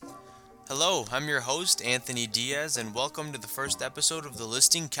Hello, I'm your host, Anthony Diaz, and welcome to the first episode of the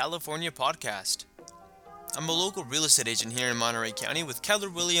Listing California podcast. I'm a local real estate agent here in Monterey County with Keller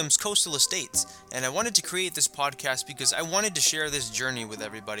Williams Coastal Estates, and I wanted to create this podcast because I wanted to share this journey with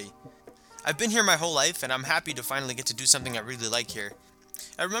everybody. I've been here my whole life, and I'm happy to finally get to do something I really like here.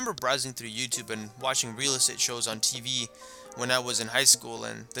 I remember browsing through YouTube and watching real estate shows on TV when I was in high school,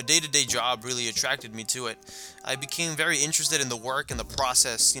 and the day-to-day job really attracted me to it. I became very interested in the work and the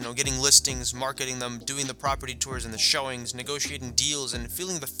process, getting listings, marketing them, doing the property tours and the showings, negotiating deals, and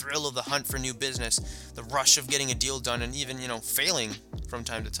feeling the thrill of the hunt for new business, the rush of getting a deal done, and even, failing from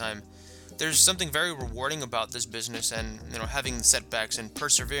time to time. There's something very rewarding about this business, and having setbacks and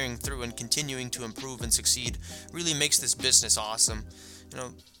persevering through and continuing to improve and succeed really makes this business awesome.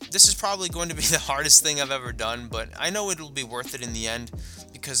 This is probably going to be the hardest thing I've ever done, but I know it'll be worth it in the end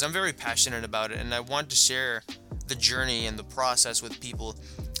because I'm very passionate about it, and I want to share the journey and the process with people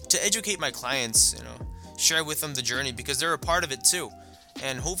to educate my clients, share with them the journey because they're a part of it too,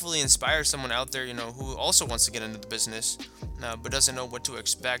 and hopefully inspire someone out there, who also wants to get into the business, but doesn't know what to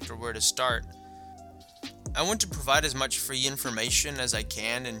expect or where to start. I want to provide as much free information as I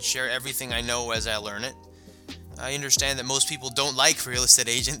can and share everything I know as I learn it. I understand that most people don't like real estate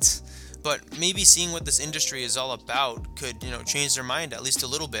agents, but maybe seeing what this industry is all about could, change their mind at least a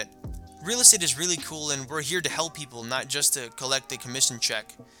little bit. Real estate is really cool, and we're here to help people, not just to collect a commission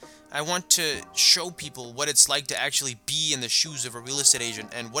check. I want to show people what it's like to actually be in the shoes of a real estate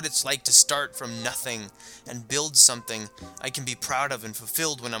agent and what it's like to start from nothing and build something I can be proud of and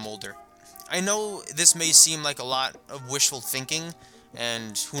fulfilled when I'm older. I know this may seem like a lot of wishful thinking,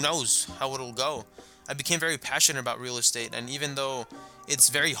 and who knows how it'll go. I became very passionate about real estate, and even though it's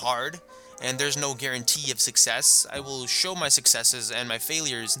very hard and there's no guarantee of success, I will show my successes and my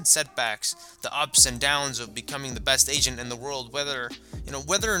failures and setbacks, the ups and downs of becoming the best agent in the world. Whether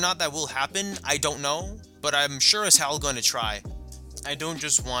or not that will happen, I don't know, but I'm sure as hell going to try. I don't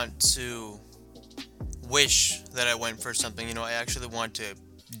just want to wish that I went for something, I actually want to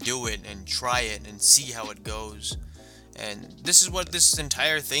do it and try it and see how it goes. And this is what this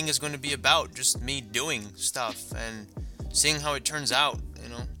entire thing is going to be about, just me doing stuff and seeing how it turns out,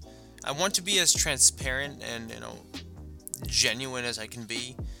 I want to be as transparent and, genuine as I can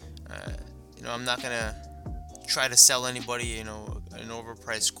be. I'm not going to try to sell anybody, an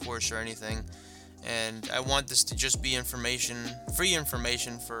overpriced course or anything. And I want this to just be free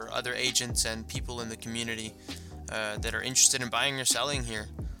information for other agents and people in the community that are interested in buying or selling here.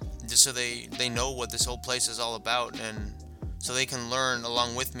 Just so they know what this whole place is all about, and so they can learn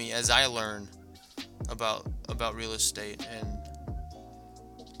along with me as I learn about real estate, and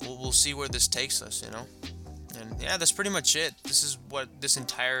we'll see where this takes us, And yeah, that's pretty much it. This is what this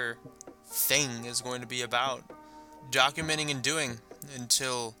entire thing is going to be about. Documenting and doing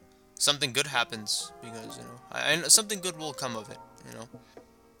until something good happens, because, something good will come of it,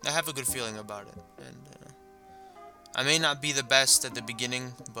 I have a good feeling about it, and I may not be the best at the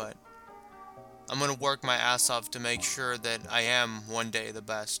beginning, but I'm going to work my ass off to make sure that I am one day the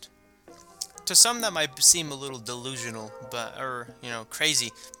best. To some that might seem a little delusional, or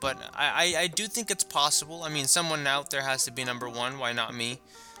crazy, but I do think it's possible. I mean, someone out there has to be number one, why not me?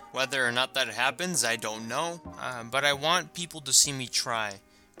 Whether or not that happens, I don't know, but I want people to see me try,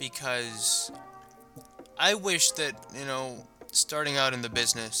 because I wish that, starting out in the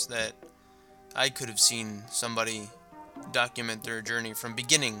business, that I could have seen somebody document their journey from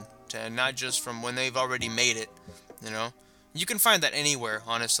beginning to not just from when they've already made it. You can find that anywhere,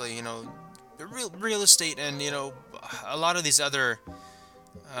 honestly. Real estate and a lot of these other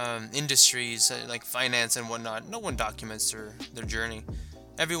industries like finance and whatnot. No one documents their journey.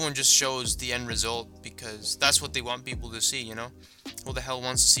 Everyone just shows the end result because that's what they want people to see. Who the hell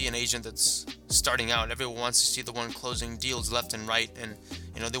wants to see an agent that's starting out? Everyone wants to see the one closing deals left and right, and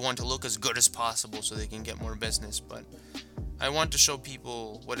they want to look as good as possible so they can get more business. But I want to show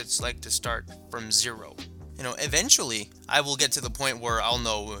people what it's like to start from zero. Eventually I will get to the point where I'll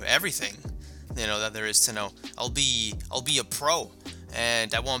know everything, that there is to know. I'll be a pro,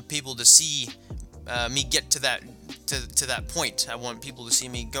 and I want people to see me get to that point. I want people to see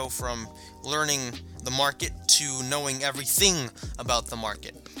me go from learning the market to knowing everything about the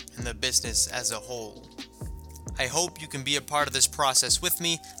market and the business as a whole. I hope you can be a part of this process with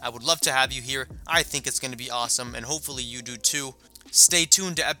me. I would love to have you here. I think it's going to be awesome, and hopefully you do too. Stay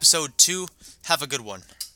tuned to episode 2. Have a good one.